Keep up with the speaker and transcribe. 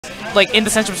like in the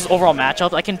sense of just overall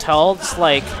matchup, I can tell it's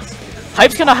like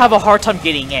Hype's gonna have a hard time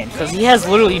getting in because he has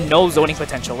literally no zoning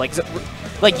potential.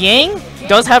 Like Yang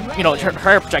does have, you know,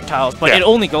 her projectiles, but it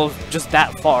only goes just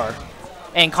that far.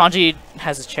 And Kanji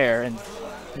has his chair, and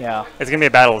yeah, it's gonna be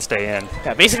a battle to stay in.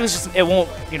 Yeah, basically it's just it won't,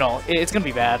 you know, it's gonna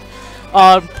be bad.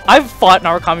 I've fought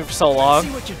Narukamii for so long.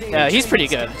 Yeah, he's pretty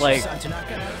good. Like,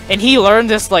 and he learned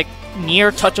this like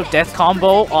near touch of death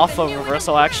combo off a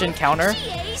reversal action counter.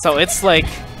 So it's like,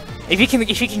 if he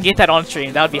can get that on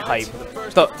stream, that would be hype.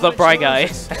 The Bry guy.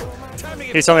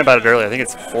 He was telling me about it earlier. I think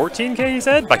it's 14K he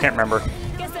said, but I can't remember.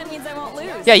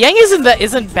 Yeah, Yang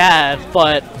isn't bad,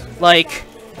 but like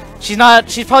she's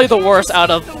probably the worst out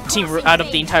of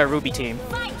the entire Ruby team.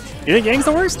 You think Yang's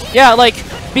the worst? Yeah, like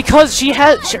because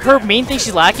her main thing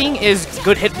she's lacking is a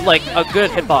good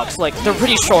hitbox. Like they're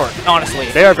pretty short, honestly.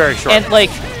 They are very short. And like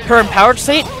her empowered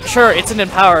state, sure, it's an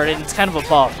empowered and it's kind of a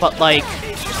buff, but like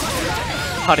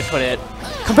how to put it,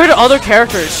 compared to other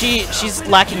characters, she's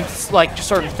lacking like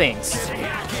certain things.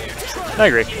 I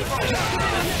agree.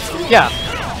 Yeah,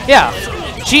 yeah.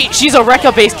 She's a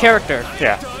Rekka based character.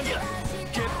 Yeah.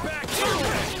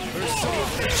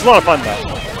 She's a lot of fun though.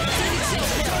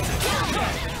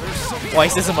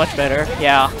 Weiss isn't much better.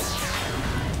 Yeah.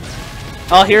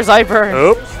 Oh, here's Iburn.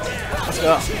 Oop. Let's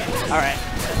go. All right.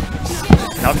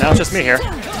 Now it's just me here.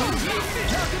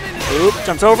 Oop.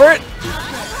 Jumps over it.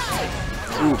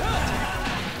 Ooh.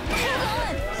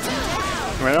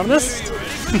 Right on this.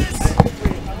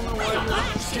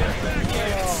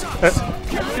 I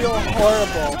feel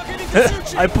horrible.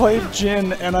 I played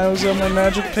Jin and I was on my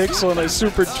Magic Pixel and I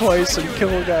supered twice and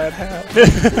killed a guy at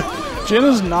half. Jin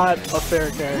is not a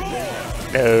fair character.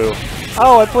 No.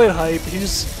 Oh, I played Hype.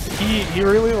 He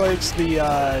really likes the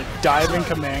diving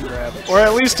command grab, or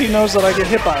at least he knows that I get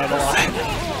hit by it a lot.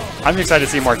 I'm excited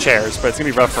to see more chairs, but it's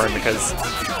gonna be rough for him because,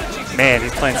 man,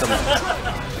 he's playing some.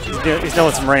 He's dealing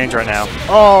with some range right now.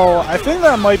 Oh, I think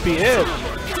that might be it.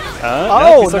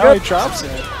 No, now he drops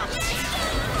it.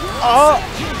 Oh,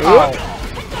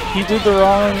 he did the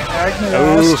wrong Agni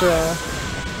Astra.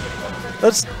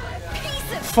 That's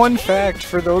fun fact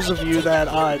for those of you that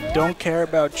don't care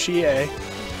about Chie.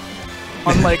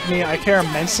 Unlike me, I care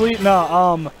immensely. No,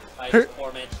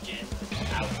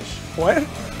 what?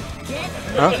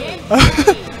 Huh?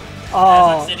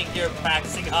 I'm sitting here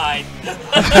practicing hide.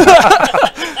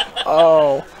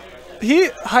 Oh,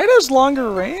 Hyde has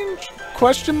longer range?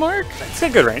 Question mark? It's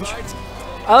got good range.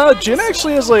 Jin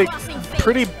actually has like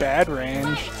pretty bad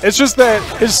range. It's just that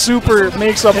his super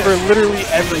makes up for literally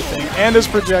everything, and his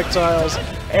projectiles,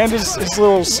 and his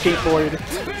little skateboard.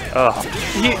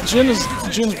 Jin's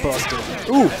busted.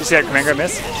 Ooh, you see that command grab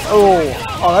miss? Oh,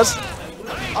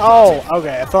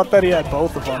 okay. I thought that he had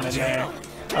both of them in there.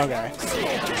 Okay.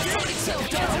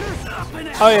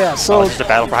 Oh yeah, so it's just a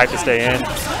battle for Hype to stay in.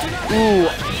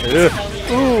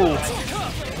 Ooh.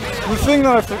 The thing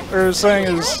that I was saying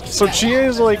is, so Chie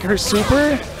is like her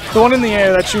super, the one in the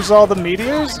air that shoots all the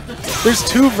meteors. There's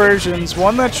two versions,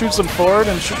 one that shoots them forward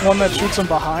and one that shoots them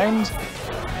behind.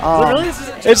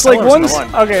 It's like one's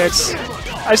okay.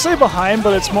 I say behind,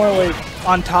 but it's more like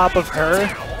on top of her,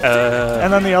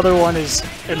 and then the other one is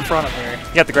in front of her.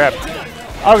 You got the grab.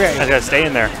 Okay. I gotta stay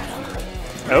in there.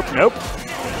 Nope.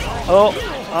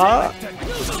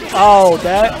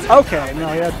 Okay, no,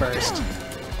 he had burst.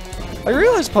 I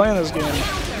realized playing this game,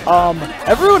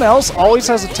 everyone else always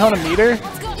has a ton of meter,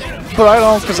 but I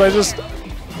don't because I just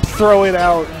throw it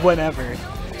out whenever.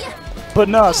 But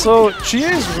no, so Chie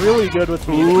is really good with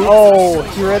meter. Oh,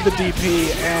 he read the DP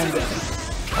and...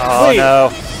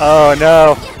 Oh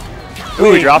no.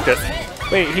 Ooh, he dropped it.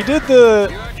 Wait, he did the...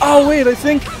 Oh wait, I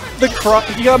think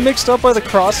he got mixed up by the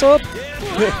cross-up,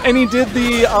 and he did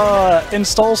the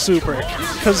install super.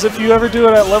 Because if you ever do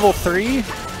it at level 3,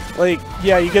 like,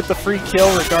 yeah, you get the free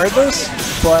kill regardless,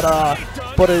 but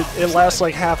it lasts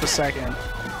like half a second.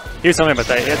 He was telling me about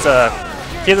that.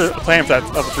 He has a plan for that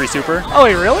level 3 super. Oh,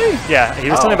 he really? Yeah, he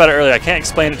was telling me about it earlier. I can't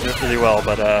explain it really well,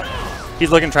 but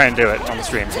he's looking to try and do it on the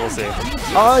stream, so we'll see.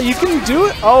 You can do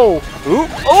it. Oh. Ooh.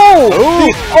 Oh.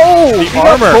 The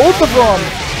armor. Got both of them.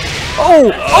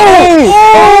 Oh.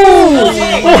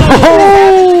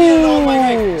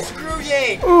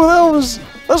 Ooh,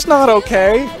 that's not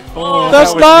okay.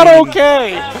 That's not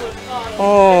okay.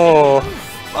 Oh,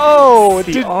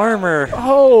 the armor.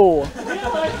 Oh,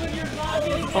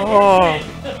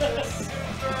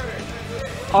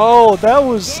 that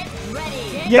was...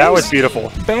 That was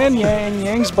beautiful. Ban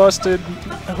Yang's busted.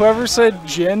 Whoever said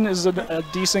Jin is a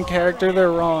decent character,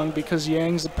 they're wrong, because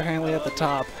Yang's apparently at the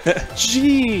top.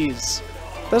 Jeez.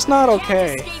 That's not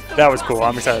okay. That was cool.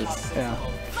 I'm excited. Yeah.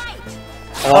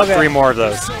 I want 3 more of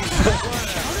those.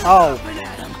 Oh.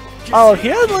 Oh, he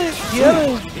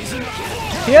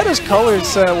had his colors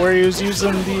set where he was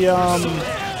using the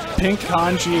pink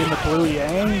Kanji and the blue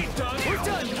Yang.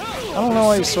 I don't know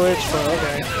why he switched, but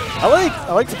okay. I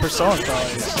like the Persona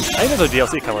colors. I think those are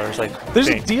DLC colors. Like There's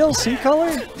pink. a DLC color?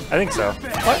 I think so.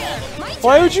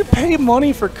 Why would you pay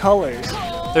money for colors?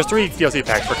 There's 3 DLC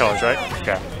packs for colors, right?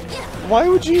 Okay. Why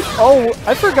would you? Oh,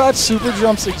 I forgot Super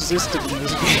Jumps existed in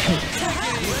this game.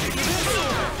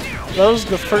 That was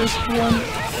the first one.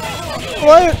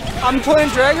 What? I'm playing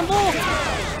Dragon Ball?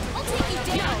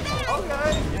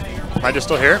 Am I just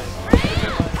still here?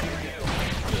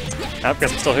 Nope,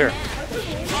 guess I'm still here.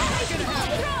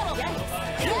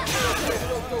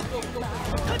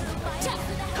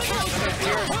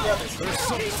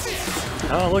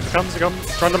 Oh, look, comes from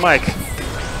the mic.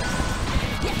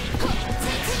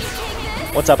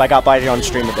 What's up? I got by on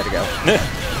stream a bit ago.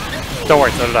 Don't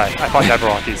worry, so did I. I fought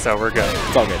Jabberwocky, so we're good.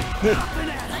 It's all good.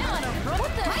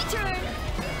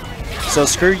 So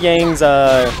screw Yang's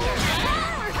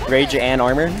rage and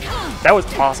armor. That was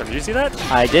awesome. Did you see that?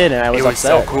 I did, and I was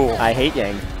upset. upset. So cool. I hate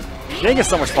Yang. Yang is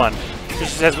so much fun. It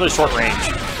just has really short range.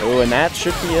 Oh, and that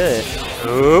should be it.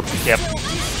 Oop. Yep.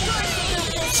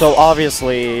 So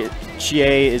obviously,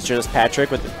 Chie is just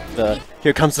Patrick with the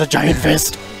here comes the giant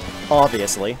fist.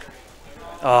 Obviously.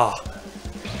 Oh.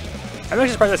 I'm actually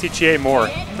surprised I see Chie more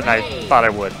than I thought I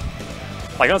would.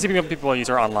 Like, I don't see people use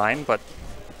her online, but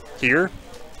here,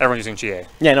 everyone's using Chie.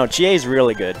 Yeah, no, Chie is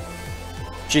really good.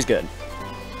 She's good.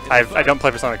 I don't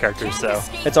play Persona characters, so.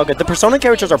 It's all good. The Persona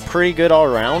characters are pretty good all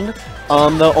around.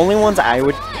 The only ones I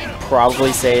would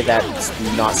probably say that's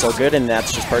not so good, and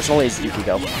that's just personal, is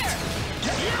Yukiko.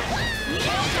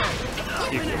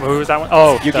 Who was that one?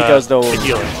 Oh, Yukiko's the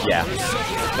healer. Yeah.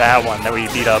 That one that we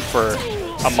beat up for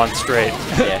a month straight.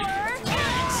 Yeah.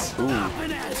 Ooh.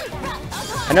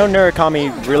 I know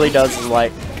Narukamii really does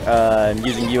like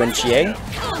using you and Chie.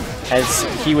 As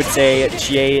he would say,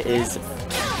 Chie is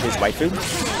his waifu.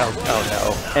 Oh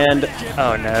no. And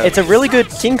oh no. It's a really good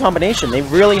team combination. They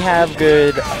really have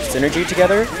good synergy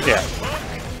together. Yeah.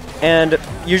 And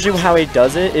usually how he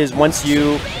does it is once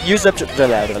you use up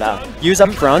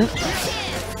front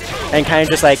and kind of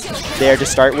just like there to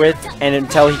start with, and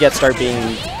until he gets start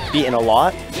being beaten a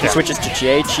lot, he switches to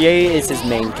Chie. Chie is his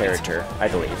main character, I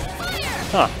believe.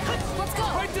 Huh.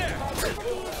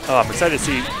 Oh, I'm excited to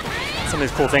see some of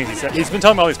these cool things he said. He's been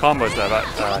telling me all these combos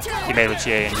that he made with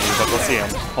Chie and you, but we'll see him,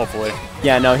 hopefully.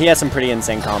 Yeah, no, he has some pretty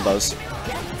insane combos.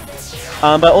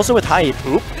 But also with height,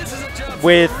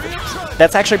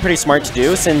 that's actually pretty smart to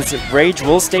do, since Rage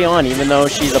will stay on even though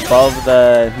she's above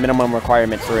the minimum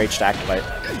requirement for Rage to activate.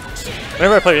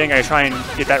 Whenever I play Yang, I try and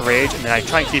get that Rage, and then I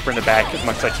try and keep her in the back as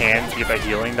much as I can to get that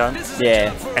healing done.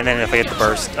 Yeah. And then if I get the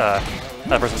burst, that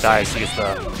person dies, she gets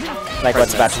the... Like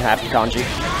what's about to happen to Kanji.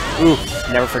 Ooh,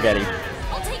 never forgetting.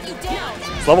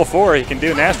 It's level 4, he can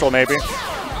do an Astral maybe.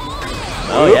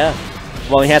 Oh yeah.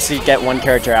 Well, he has to get one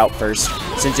character out first,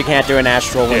 since he can't do an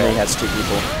Astral when he has 2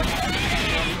 people.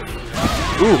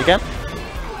 Ooh, you can?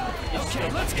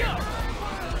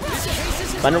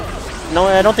 No,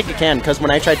 I don't think you can, because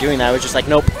when I tried doing that, I was just like,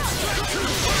 nope.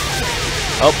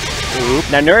 Oh.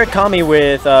 Oop. Now, Narukamii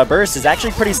with Burst is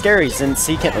actually pretty scary, since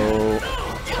he can... Oh.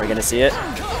 Are we going to see it?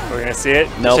 We're going to see it?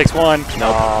 Nope. It takes 1.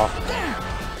 Nope.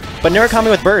 Aww. But Narukamii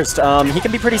with Burst, he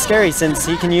can be pretty scary, since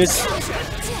he can use...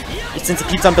 Since he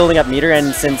keeps on building up meter,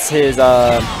 and since his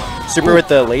super with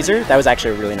the laser, that was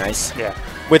actually really nice. Yeah.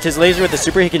 With his laser with the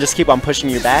super, he can just keep on pushing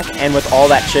you back, and with all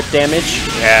that chip damage,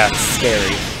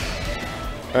 scary.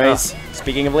 Alright,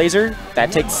 speaking of laser, that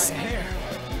takes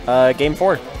game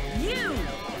 4. Well,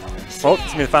 it's going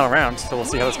to be the final round, so we'll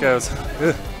see how this goes.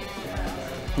 Ugh.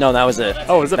 No, that was it.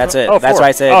 Oh, is it? That's it. Oh, That's why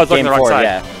I said game 4,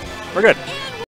 yeah. We're good.